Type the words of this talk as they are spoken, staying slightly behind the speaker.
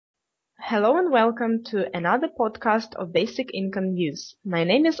Hello and welcome to another podcast of Basic Income News. My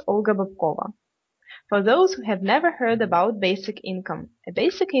name is Olga Bobkova. For those who have never heard about basic income, a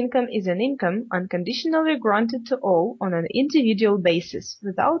basic income is an income unconditionally granted to all on an individual basis,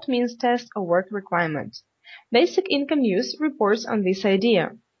 without means test or work requirement. Basic Income News reports on this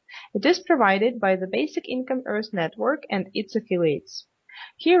idea. It is provided by the Basic Income Earth Network and its affiliates.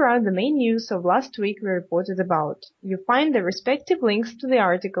 Here are the main news of last week we reported about. You find the respective links to the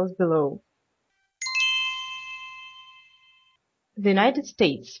articles below. The United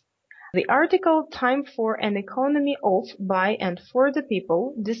States. The article Time for an Economy of, by and for the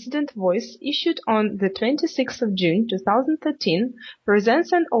People, Dissident Voice, issued on the 26th of June 2013,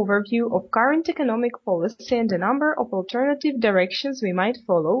 presents an overview of current economic policy and a number of alternative directions we might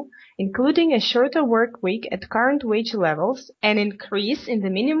follow, including a shorter work week at current wage levels, an increase in the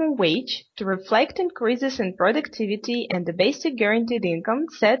minimum wage to reflect increases in productivity and the basic guaranteed income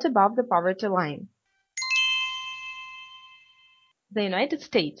set above the poverty line. The United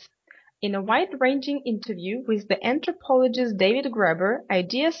States. In a wide-ranging interview with the anthropologist David-Graeber,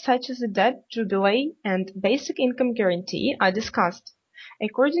 ideas such as the debt jubilee and basic income guarantee are discussed.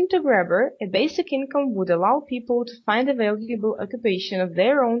 According to Graeber, a basic income would allow people to find a valuable occupation of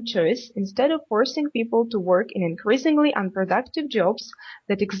their own choice instead of forcing people to work in increasingly unproductive jobs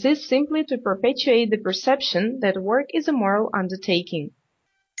that exist simply to perpetuate the perception that work is a moral undertaking.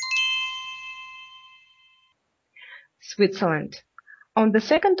 Switzerland. On the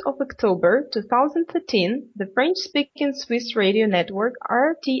 2nd of October 2013, the French-speaking Swiss radio network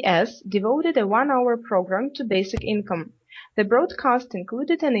RTS devoted a one-hour program to basic income. The broadcast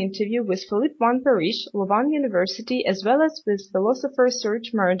included an interview with Philippe Van Parijs, Louvain University, as well as with philosopher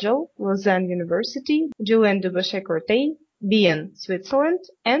Serge Margel, Lausanne University, Julien Dubochet-Cortey, Bienne, Switzerland,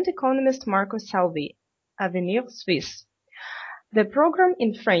 and economist Marco Salvi, Avenir Suisse. The program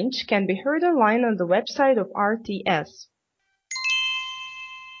in French can be heard online on the website of RTS.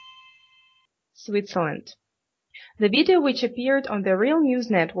 Switzerland. The video, which appeared on the Real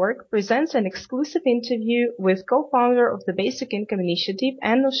News Network, presents an exclusive interview with co-founder of the Basic Income Initiative,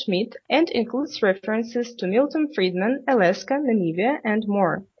 Enno Schmidt, and includes references to Milton Friedman, Alaska, Namibia, and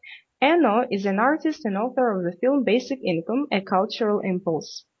more. Enno is an artist and author of the film Basic Income, A Cultural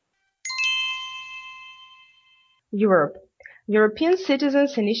Impulse. Europe. European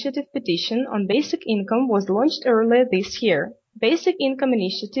Citizens' Initiative petition on basic income was launched earlier this year. Basic Income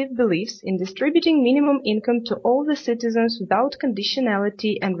Initiative believes in distributing minimum income to all the citizens without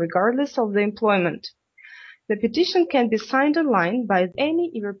conditionality and regardless of the employment. The petition can be signed online by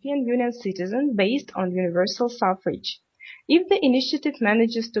any European Union citizen based on universal suffrage. If the initiative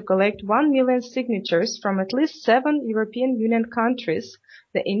manages to collect 1 million signatures from at least 7 European Union countries,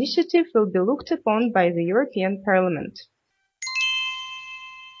 the initiative will be looked upon by the European Parliament.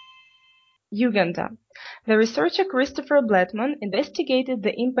 Uganda. The researcher Christopher Blattman investigated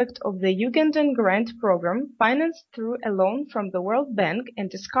the impact of the Ugandan grant program financed through a loan from the World Bank and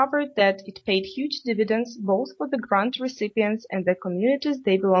discovered that it paid huge dividends both for the grant recipients and the communities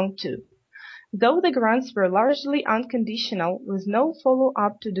they belonged to. Though the grants were largely unconditional, with no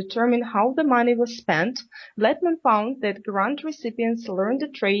follow-up to determine how the money was spent, Blattman found that grant recipients learned a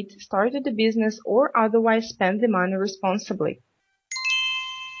trade, started a business, or otherwise spent the money responsibly.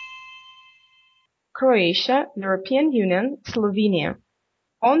 Croatia, European Union, Slovenia.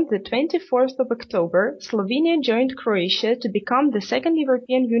 On the 24th of October, Slovenia joined Croatia to become the second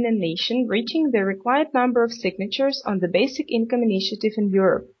European Union nation reaching the required number of signatures on the Basic Income Initiative in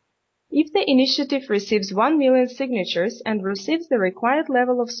Europe. If the initiative receives 1 million signatures and receives the required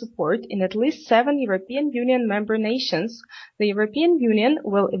level of support in at least 7 European Union member nations, the European Union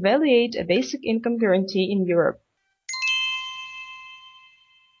will evaluate a basic income guarantee in Europe.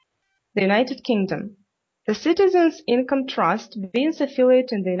 The United Kingdom. The Citizens' Income Trust, Bean's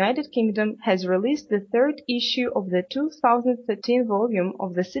affiliate in the United Kingdom, has released the third issue of the 2013 volume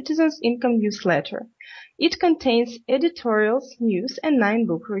of the Citizens' Income newsletter. It contains editorials, news, and 9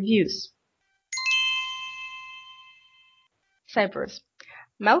 book reviews. Cyprus.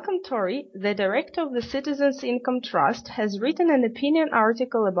 Malcolm Torry, the director of the Citizens' Income Trust, has written an opinion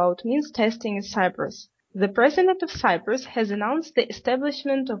article about means testing in Cyprus. The President of Cyprus has announced the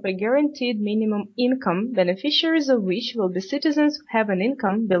establishment of a guaranteed minimum income, beneficiaries of which will be citizens who have an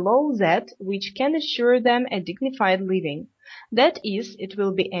income below that which can assure them a dignified living. That is, it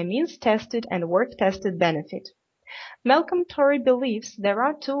will be a means-tested and work-tested benefit. Malcolm Torry believes there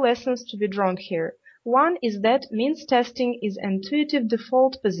are 2 lessons to be drawn here. One is that means testing is an intuitive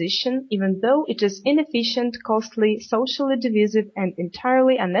default position, even though it is inefficient, costly, socially divisive, and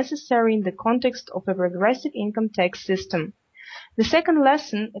entirely unnecessary in the context of a progressive income tax system. The second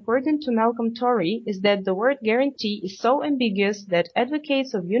lesson, according to Malcolm Torry, is that the word guarantee is so ambiguous that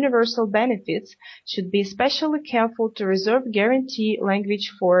advocates of universal benefits should be especially careful to reserve guarantee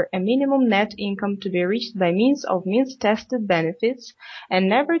language for a minimum net income to be reached by means of means-tested benefits, and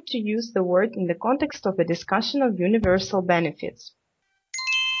never to use the word in the context of a discussion of universal benefits.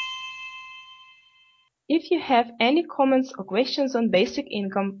 If you have any comments or questions on basic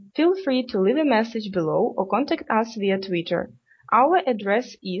income, feel free to leave a message below or contact us via Twitter. Our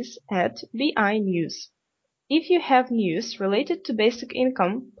address is @BINews. If you have news related to basic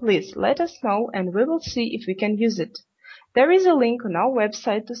income, please let us know and we will see if we can use it. There is a link on our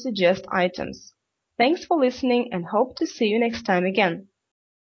website to suggest items. Thanks for listening and hope to see you next time again.